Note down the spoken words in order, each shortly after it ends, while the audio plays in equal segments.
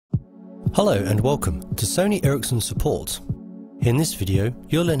Hello and welcome to Sony Ericsson Support. In this video,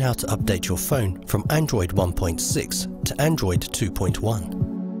 you'll learn how to update your phone from Android 1.6 to Android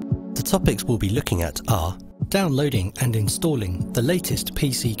 2.1. The topics we'll be looking at are downloading and installing the latest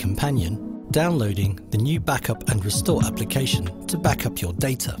PC companion, downloading the new Backup and Restore application to back up your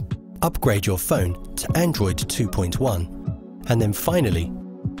data, upgrade your phone to Android 2.1, and then finally,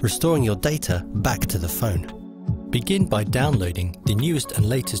 restoring your data back to the phone. Begin by downloading the newest and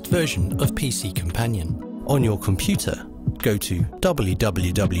latest version of PC Companion. On your computer, go to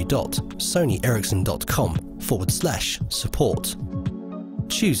www.sonyericsson.com/support.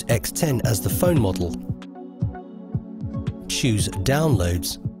 Choose X10 as the phone model. Choose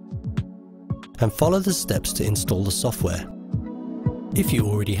Downloads and follow the steps to install the software. If you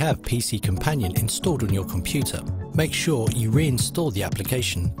already have PC Companion installed on your computer, make sure you reinstall the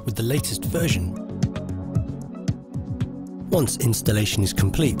application with the latest version. Once installation is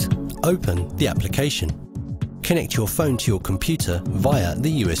complete, open the application. Connect your phone to your computer via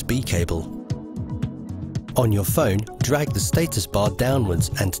the USB cable. On your phone, drag the status bar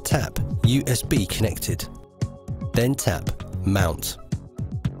downwards and tap USB connected. Then tap Mount.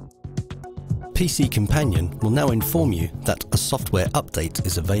 PC Companion will now inform you that a software update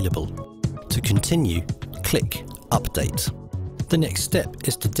is available. To continue, click Update. The next step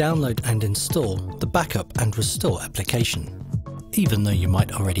is to download and install the Backup and Restore application. Even though you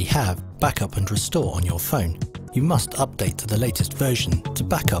might already have Backup and Restore on your phone, you must update to the latest version to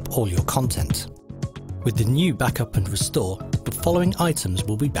back up all your content. With the new Backup and Restore, the following items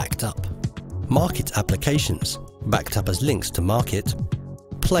will be backed up: Market applications, backed up as links to Market;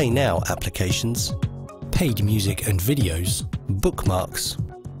 Play Now applications; paid music and videos; bookmarks;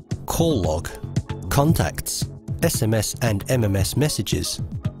 call log; contacts; SMS and MMS messages;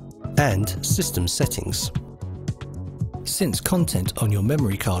 and system settings. Since content on your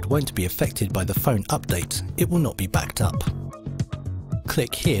memory card won't be affected by the phone update, it will not be backed up.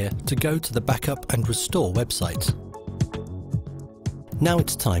 Click here to go to the Backup and Restore website. Now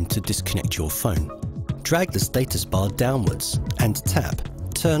it's time to disconnect your phone. Drag the status bar downwards and tap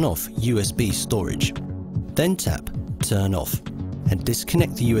Turn off USB storage. Then tap Turn off and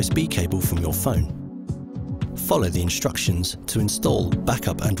disconnect the USB cable from your phone. Follow the instructions to install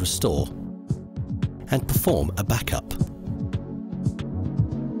Backup and Restore and perform a backup.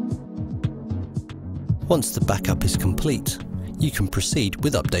 Once the backup is complete, you can proceed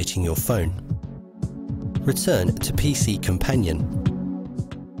with updating your phone. Return to PC Companion.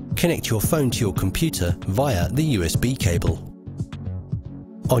 Connect your phone to your computer via the USB cable.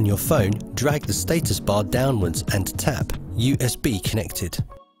 On your phone, drag the status bar downwards and tap USB connected.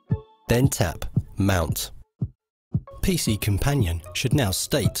 Then tap Mount. PC Companion should now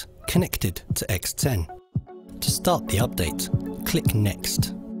state Connected to X10. To start the update, click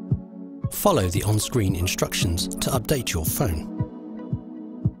Next. Follow the on-screen instructions to update your phone.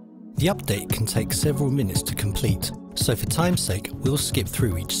 The update can take several minutes to complete, so for time's sake, we'll skip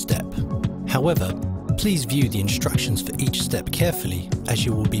through each step. However, please view the instructions for each step carefully, as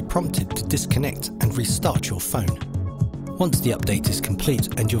you will be prompted to disconnect and restart your phone. Once the update is complete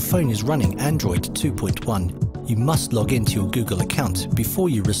and your phone is running Android 2.1, you must log into your Google account before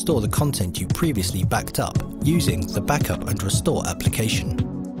you restore the content you previously backed up using the Backup and Restore application.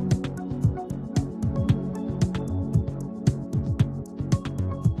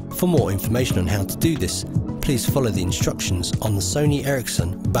 For more information on how to do this, please follow the instructions on the Sony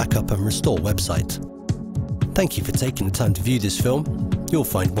Ericsson Backup and Restore website. Thank you for taking the time to view this film. You'll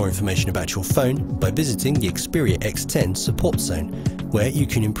find more information about your phone by visiting the Xperia X10 support zone, where you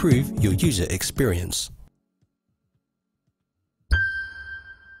can improve your user experience.